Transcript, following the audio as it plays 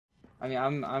I mean,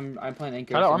 I'm playing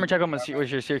anchor. Try to armor check him with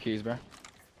your Syracuse, bro.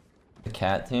 The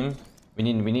cat team. We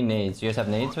need nades. You guys have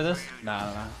nades for this?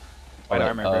 Nah. Wait,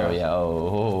 armor, bro. Oh yeah.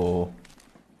 Oh.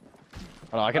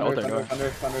 Hold on, I can ult their door.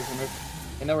 Thunder.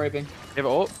 Ain't no raping. You have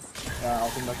an ult? Yeah, I'll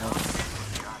come back now.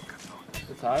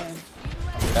 It's high.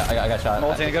 Yeah, I got shot. I'm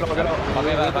ulting, good ult. I'm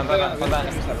back.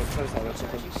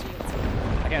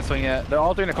 I can't swing yet. They're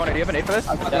all three in the corner. Do you have an nade for this?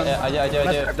 Yeah, I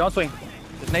do. Don't swing.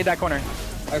 Just nade that corner.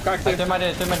 I cracked it. Throw my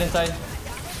inside.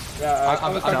 Yeah,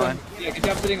 I'm down. Yeah,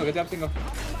 get up single.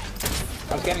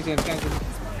 I'm scanning soon.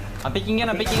 I'm peeking in.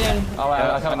 Oh,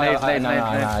 Yeah, I got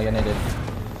naded.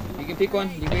 You can pick one.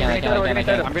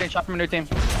 I'm getting shot from a new team.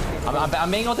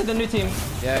 I'm being ulted the new team.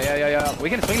 Yeah. We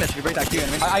can swing this. We break that queue.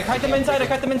 I kite them inside.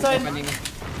 One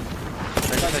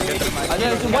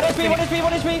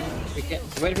HP.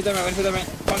 Wait for them right.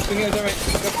 Punch swing here, right.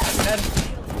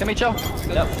 Timmy, chill.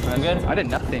 Yep, I'm good. I did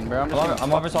nothing, bro.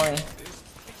 I'm oversawing.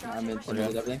 I'm in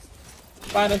everything.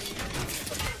 Find us.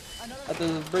 At the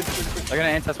bridge. They're gonna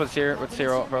ant us with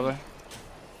Cyril, probably.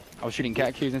 I was shooting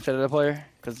cat queues instead of the player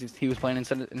because he was playing in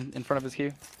front of his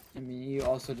queue. I mean, you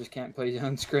also just can't play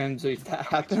zone scrim, so that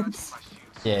happens.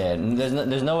 Yeah,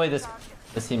 there's no way this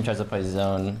team tries to play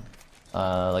zone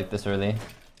like this early.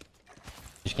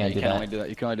 You just can't do that.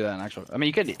 You can only do that in actual. I mean,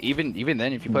 you could even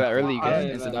then if you play that early, you can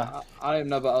instant die. I don't even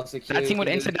know about LCQ. That team would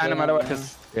instant die no matter what.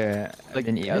 Cause yeah, like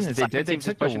and even if they did, they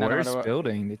took the worst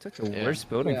building. They took the worst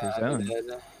building for zone.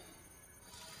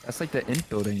 That's like the end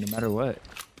building, no matter what.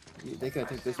 They could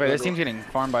take this. Wait, this team's getting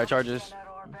farmed by charges.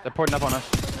 They're porting up on us.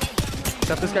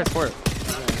 Except this guy's port.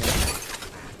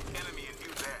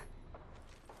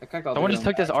 Someone just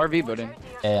took this RV building.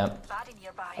 Yeah.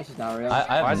 That's just not real.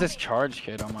 Why is this charge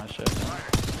kid on my shit?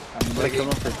 I would have killed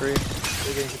him for free.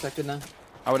 They're getting protected now.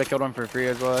 I would have killed him for free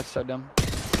as well. That's so dumb.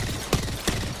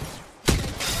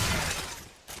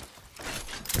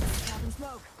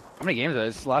 How many games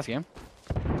is this? Last game?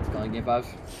 It's going game 5.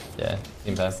 Yeah,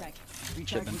 game 5. We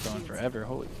should have been going forever.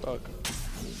 Holy fuck.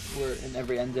 We're in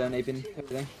every end zone, aping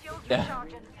everything. Yeah.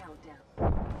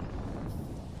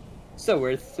 So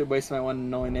worth to waste my one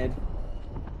knowing nade.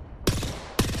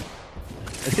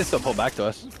 This can still pull back to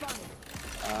us.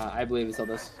 I believe it's all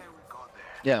this.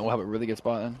 Yeah, we'll have a really good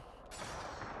spot then.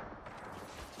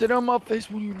 Sit on my face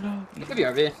when you know. It could be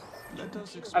RV. I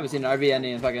haven't seen an RV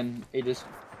ending in fucking ages.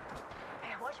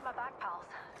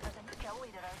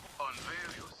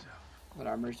 What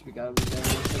armors do we got over there?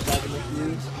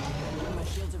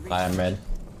 I am red.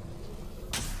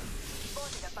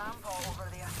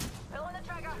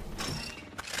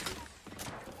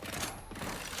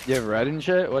 You have red and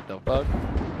shit? What the fuck?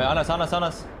 Wait, on us.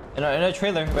 In a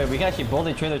trailer. Wait, we can actually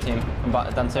bully trailer team from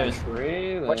downstairs.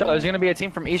 Watch out, there's gonna be a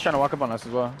team from east trying to walk up on us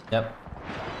as well. Yep.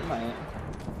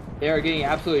 They are getting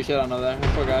absolutely shit on over there.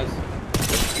 Poor guys.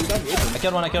 I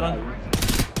killed one.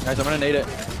 Guys, I'm gonna nade it.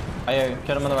 I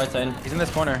killed him on the right side. He's in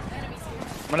this corner.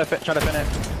 I'm gonna try to fin it.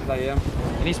 Is that you?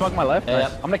 Can you smoke my left? Yeah,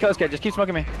 nice. I'm gonna kill this kid. Just keep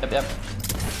smoking me. Yep.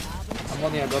 I'm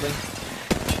holding a building.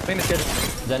 Clean this kid.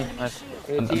 Zen. Nice.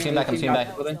 I'm shooting back.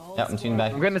 Yep, I'm shooting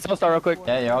back. I'm getting this hell star real quick.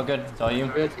 Yeah, you're all good. It's all you.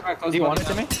 Do you want it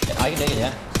to me? Yeah, I can take it,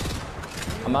 yeah.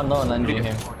 I'm not low on energy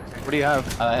here. What do you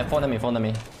have? I have 4 enemy.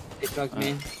 They smoked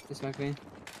me.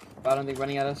 But I don't think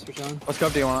running at us for chilling. What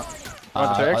scope do you want?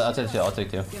 I'll take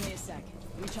 2.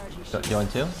 Do you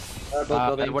want 2?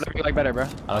 Whatever you like better, bro.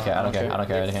 I don't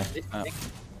care.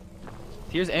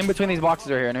 Here's in between these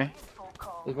boxes right here, anyway.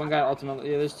 There's one guy ultimately.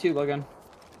 Yeah, there's 2 Logan.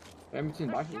 They're in between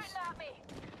boxes.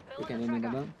 We can't even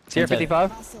get them. Tier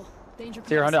 55?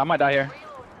 Tier 100? I might die here.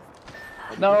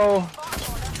 No!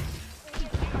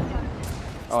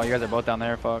 Oh, you guys are both down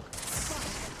there, fuck.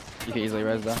 You can easily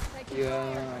res though.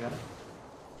 Yeah, I got it.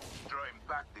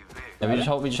 Yeah, we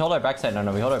just hold our backside.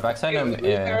 No, we hold our backside.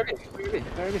 Yeah.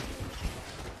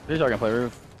 Here's how I can play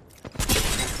roof.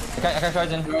 I can't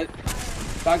charge in.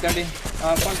 Back dirty.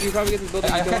 Funk, you probably get this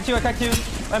building. I cracked 2.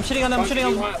 I'm shitting on them.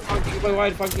 Funk, you play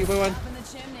wide.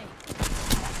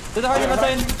 There's a hard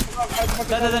outside.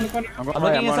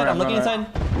 I'm looking inside.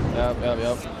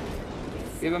 Yep.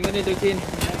 Give him minute 13.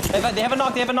 They have a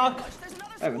knock.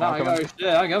 I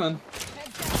got him.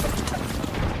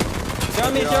 Throw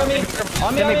me.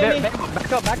 On me.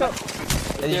 Back up.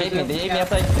 They ate me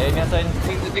outside.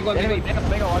 Big one.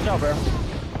 Watch out, bro.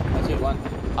 That's it, one.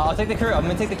 I'll take the crew. I'm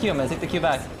gonna take the queue.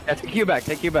 back. Yeah, take Q back.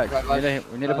 We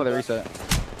need to play the reset.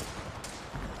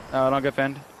 Oh, don't get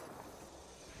fend.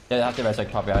 Yeah, they have to res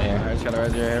like pop out here. Alright, just gotta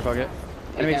res your hair, fuck it.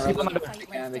 They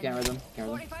can't res them.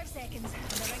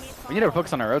 We need to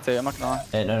focus on our rotate, I'm not gonna lie.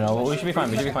 Yeah, no, we should be fine.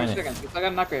 Still got a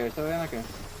knocker here.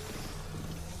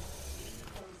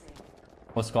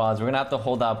 What squads? We're gonna have to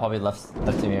hold out probably left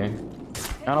team here.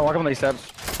 don't know, walk up on these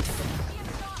steps.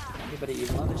 Anybody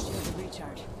even on this?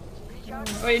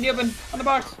 Oh, you open on the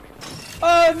box.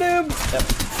 Oh, noob! Yep.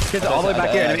 Kids all the way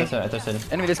back here, enemy.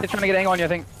 Enemy, This kid's trying to get angle on you, I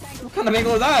think. What kind of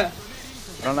angle is that?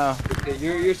 I don't know. Okay,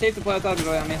 you're safe to play outside of the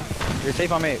way on me. You're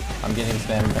safe on me. I'm getting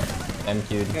spammed.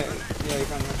 MQ'd. Okay, yeah, you're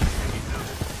fine.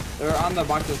 They're on the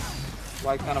boxes.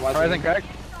 Like, kind of wide. Alright, then, crack.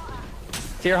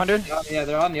 Tier 100? Yeah,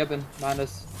 they're on the open. Behind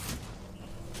us.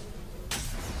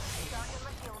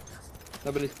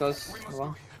 Nobody's close. Oh,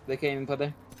 well, they can't even put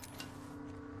there.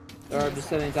 They're just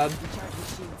sitting inside.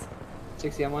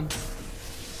 60 on one.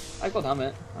 I gold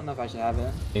helmet. I don't know if I should have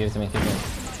it. Give it to me, give it to me.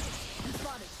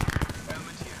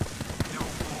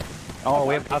 Oh,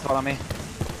 we have passport on me.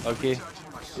 Okay.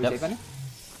 We safe on it?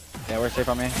 Yeah, we're safe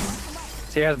on me.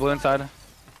 Tier has blue inside.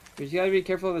 We just gotta be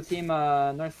careful of the team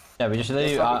north. Yeah, we just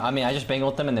literally, I mean, I just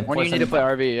bangled them and then When forced you need them. to play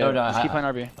RV, yeah. No, no, just keep playing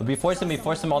RV. We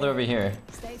forced them all the way over here.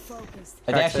 Stay focused.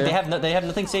 They actually, they have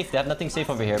nothing safe. They have nothing safe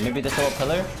over here. Maybe this little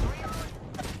pillar.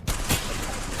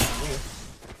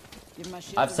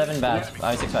 I have 7 bats.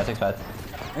 I have 6 bats, 6 bats. I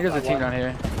think there's a team down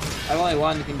here. I have only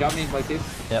one. You can drop me like 2.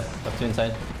 Yep, up 2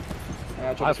 inside.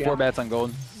 Yeah, I have 4 bats on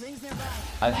gold.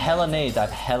 I have hella nades. I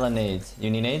have hella nades. You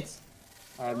need nades?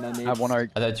 I have no needs. I have 1 arc.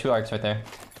 I have 2 arcs right there.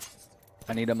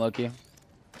 I need them, Loki.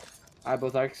 I have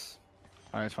both arcs.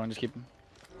 Alright, it's fine, just keep them.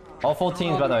 All full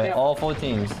teams, by the way. All full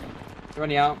teams. They're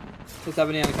running out.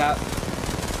 270 on the cap.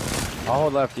 I'll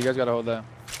hold left. You guys gotta hold that.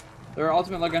 They're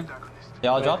ultimate looking. They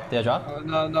all drop? They all drop?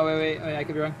 Oh, no, wait, I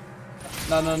could be wrong.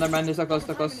 No, never mind. They're so close,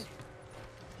 so close.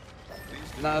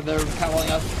 No, they're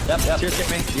catwalling us. Yep. Cheers, get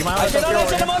me. You mind? I shit on them,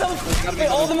 Gotta be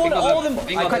all of them, all of them.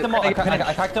 Bingo I cracked them all. I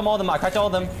cracked them all of them. I cracked all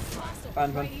of them.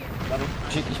 Fine. Got him.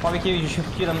 You should probably Q. You should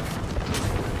Q them.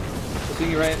 Just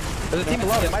doing you right. There's a team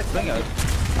below. They might swing us.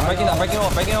 I'm breaking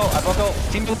out. I broke out.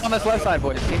 Team below on this left side,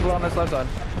 boys. Team below on this left side.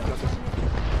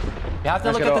 You have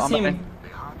to look at the team.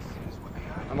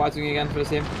 I'm watching you again for the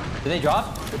same. Did they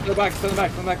drop? Still back.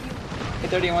 Hit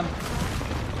 31.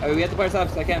 Oh, we have to play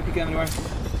ourselves. I can't pick them anymore.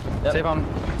 Yep. Safe on.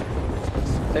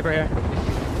 Safe right here.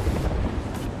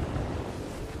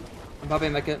 I'm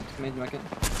popping mech it. Mech it.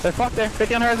 They're fucked there.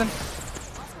 50 on horizon.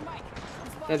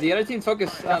 Yeah, the other team's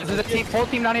focused. There's a team, whole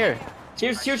team down here.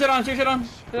 Cheers shit on.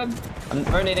 I'm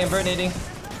burnating.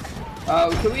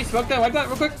 Can we smoke that? Wipe that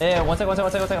real quick? Yeah, one second.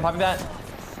 I'm popping that.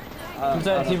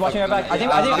 He's watching our back. I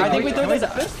think we threw this.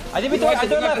 I think we threw it.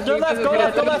 Throw left.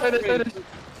 Go left.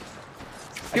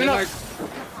 Give me up.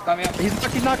 Got me up.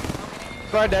 He's knocked.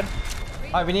 Go ahead, dead.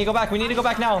 Alright, we need to go back. We need to go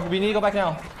back now.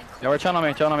 Yeah, we're chilling on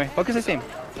me. Focus this team.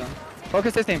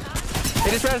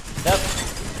 They just res. Yep.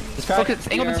 Just crack. Focus.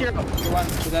 Angle the zero.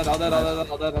 All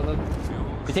dead.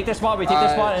 We take their spot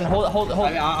and hold.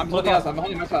 I'm holding us. I'm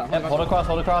holding my spot. Yep, hold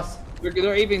across.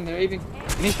 They're aping.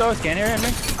 Can you throw a scan here at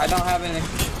me? I don't have anything.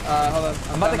 Hold on.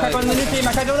 I'm about to crack on the new team.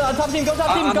 I cracked on the top team. Go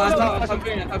top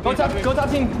team. Go top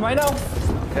team right now.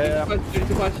 Yeah.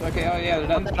 Too much. Okay, oh yeah, they're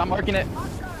done. I'm marking it.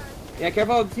 Yeah,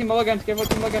 careful of team mulligans. We don't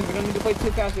need to play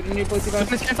too fast. Swing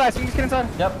this kid inside.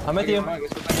 Yep, I'm with you. Get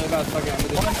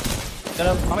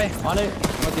him. On me. On it.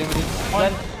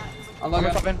 Dead. I'm low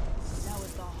gun.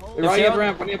 There's Running zero.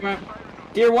 up ramp.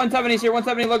 Tier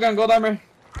 170 low gun, gold armor.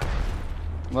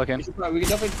 I'm looking. We can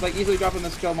definitely like easily drop in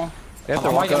this kill mall. They have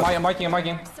to walk up. I'm marking. You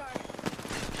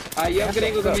have good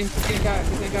angles on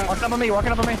me.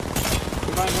 Walking up on me.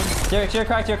 Tier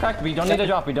cracked. We don't need a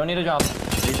drop.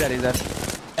 He's dead.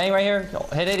 Hang right here.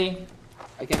 Hit 80.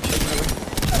 I can't take him.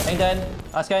 Hang dead.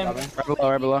 Last game.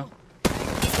 Right below.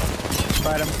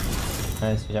 Fight him.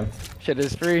 Nice, good job. Shit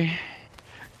is free.